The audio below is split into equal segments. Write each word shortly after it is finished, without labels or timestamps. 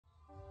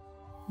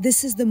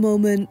This is the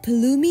moment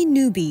Pelumi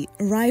Nubi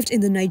arrived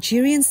in the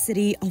Nigerian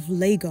city of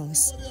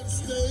Lagos.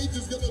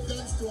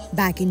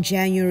 Back in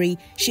January,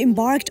 she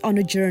embarked on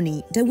a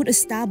journey that would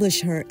establish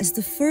her as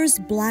the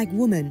first black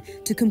woman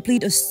to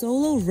complete a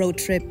solo road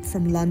trip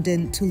from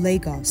London to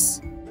Lagos.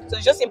 So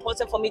it's just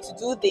important for me to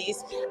do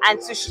this and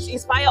to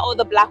inspire all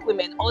the black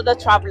women, all the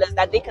travelers,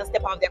 that they can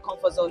step out of their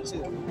comfort zone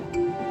too.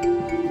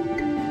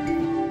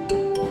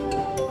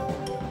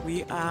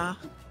 We are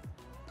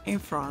in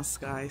France,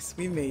 guys.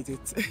 We made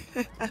it.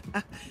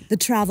 The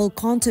travel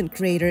content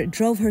creator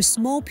drove her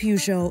small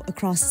Peugeot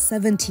across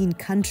 17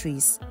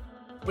 countries.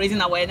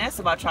 Raising awareness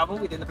about travel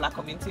within the black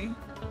community.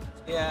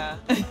 Yeah.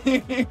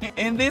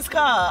 In this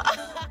car.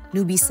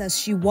 Nubi says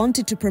she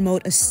wanted to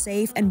promote a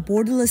safe and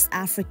borderless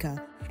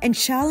Africa and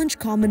challenge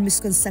common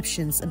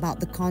misconceptions about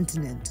the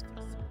continent.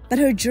 But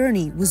her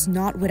journey was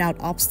not without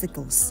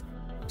obstacles.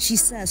 She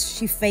says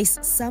she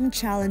faced some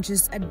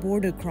challenges at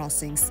border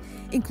crossings,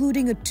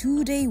 including a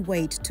 2-day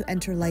wait to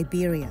enter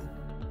Liberia.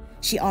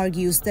 She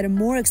argues that a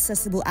more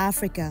accessible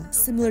Africa,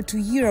 similar to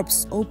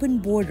Europe's open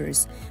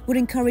borders, would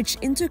encourage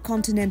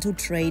intercontinental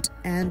trade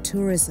and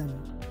tourism.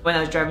 When I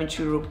was driving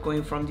through Europe,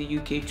 going from the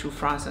UK to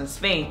France and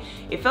Spain,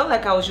 it felt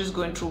like I was just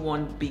going through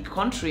one big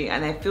country,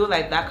 and I feel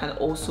like that can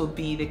also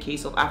be the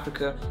case of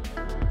Africa.